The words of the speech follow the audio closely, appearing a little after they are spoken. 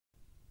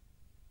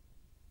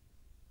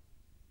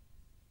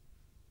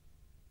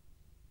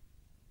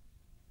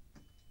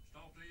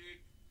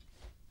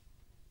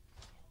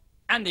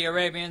and the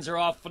Arabians are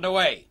off and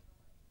away.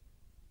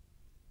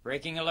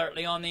 Breaking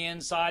alertly on the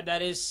inside,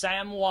 that is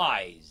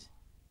Samwise.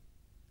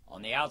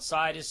 On the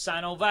outside is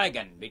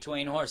Sanovagan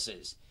between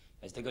horses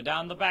as they go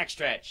down the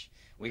backstretch.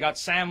 We got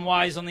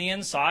Samwise on the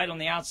inside, on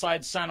the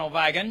outside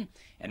Sanovagan,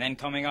 and then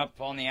coming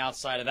up on the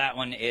outside of that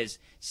one is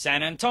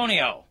San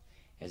Antonio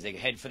as they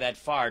head for that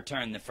far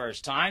turn the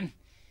first time.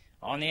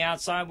 On the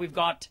outside we've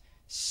got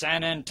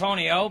San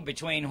Antonio.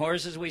 Between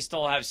horses we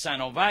still have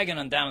Sanovagan,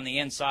 and down on the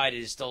inside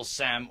is still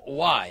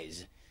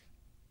Samwise.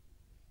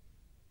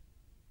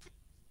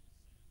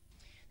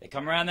 They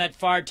come around that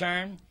far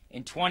turn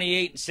in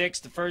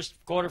 28-6, the first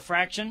quarter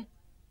fraction.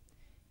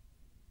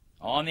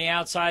 On the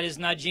outside is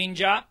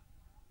Najinja.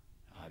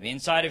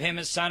 Inside of him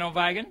is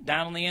Sanovagan.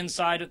 Down on the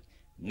inside,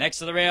 next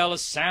to the rail,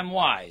 is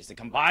Samwise. They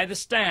come by the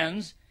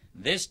stands.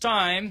 This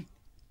time,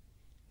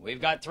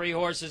 we've got 3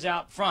 horses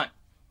out front.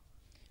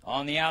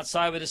 On the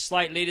outside with a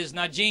slight lead is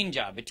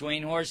Najinja.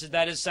 Between horses,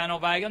 that is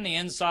Sanovagan. The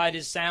inside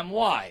is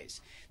Samwise.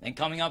 Then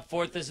coming up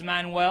fourth is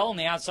Manuel. On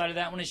the outside of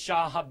that one is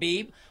Shah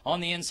Habib. On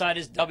the inside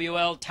is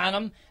WL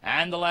Tanam.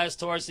 And the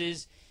last horse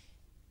is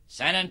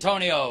San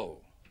Antonio.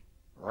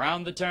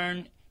 Round the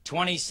turn,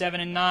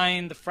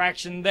 27-9, the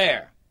fraction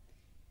there.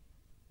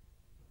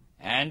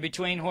 And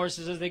between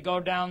horses as they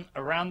go down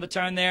around the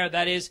turn there,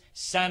 that is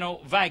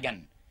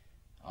Sanovagan.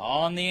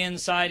 On the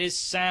inside is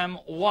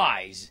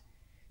Samwise.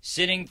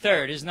 Sitting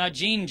third is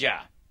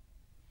Najinja.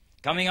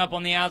 Coming up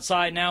on the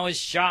outside now is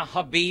Shah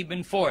Habib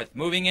in fourth,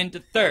 moving into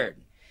third.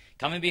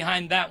 Coming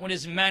behind that one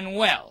is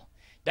Manuel.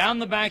 Down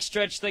the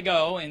backstretch they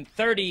go in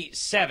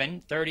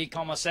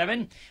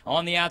 30,7.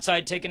 On the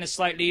outside, taking a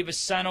slight lead is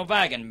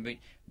Sanovagan.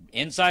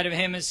 Inside of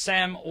him is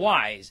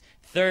Samwise.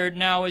 Third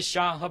now is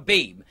Shah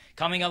Habib.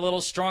 Coming a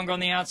little stronger on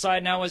the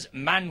outside now is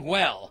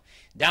Manuel.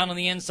 Down on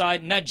the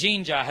inside,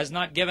 Najinja has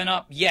not given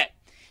up yet.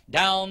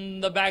 Down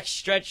the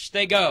backstretch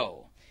they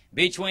go.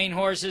 Between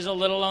horses a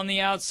little on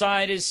the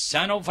outside is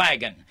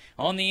Sanovagan.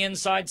 On the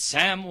inside,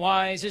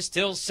 Samwise is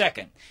still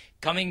second.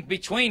 Coming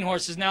between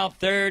horses now,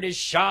 third is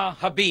Shah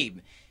Habib.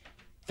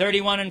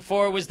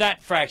 31-4 was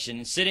that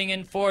fraction. Sitting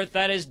in fourth,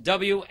 that is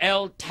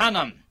WL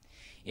Tanam.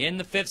 In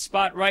the fifth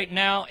spot right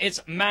now,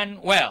 it's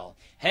Manuel.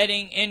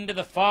 Heading into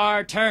the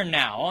far turn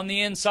now. On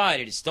the inside,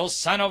 it is still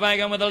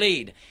Sanovagan with a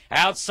lead.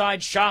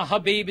 Outside, Shah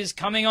Habib is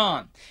coming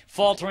on.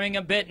 Faltering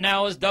a bit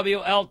now is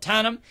WL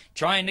Tanam.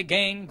 Trying to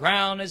gain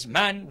ground is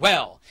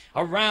Manuel.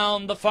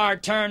 Around the far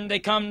turn, they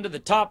come to the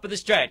top of the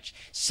stretch.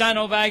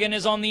 Sanovagan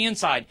is on the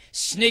inside.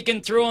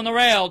 Sneaking through on the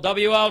rail.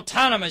 WL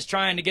Tanam is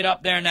trying to get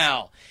up there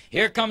now.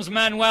 Here comes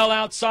Manuel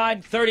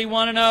outside.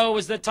 31-0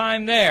 was the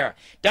time there.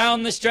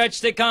 Down the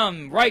stretch they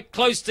come. Right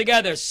close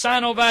together.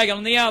 Sanovagan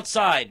on the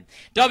outside.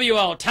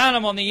 WL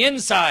Tanam on the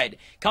inside.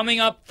 Coming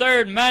up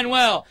third,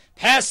 Manuel.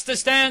 Past the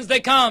stands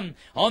they come.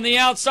 On the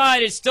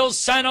outside it's still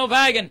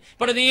Sanovagan.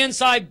 But on the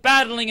inside,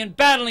 battling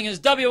is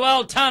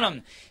WL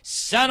Tanam.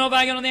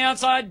 Sanovagan on the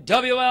outside.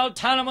 WL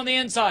Tanam on the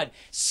inside.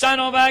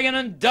 Sanovagan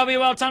and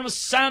WL Tanam.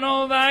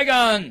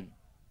 Sanovagan.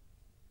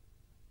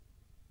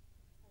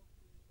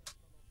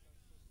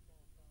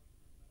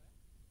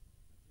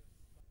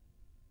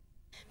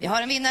 Vi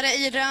har en vinnare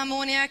i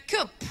Ramonia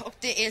Cup och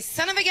det är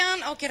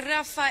Sanovagan och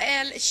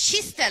Rafael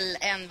Kistel.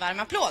 En varm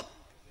applåd.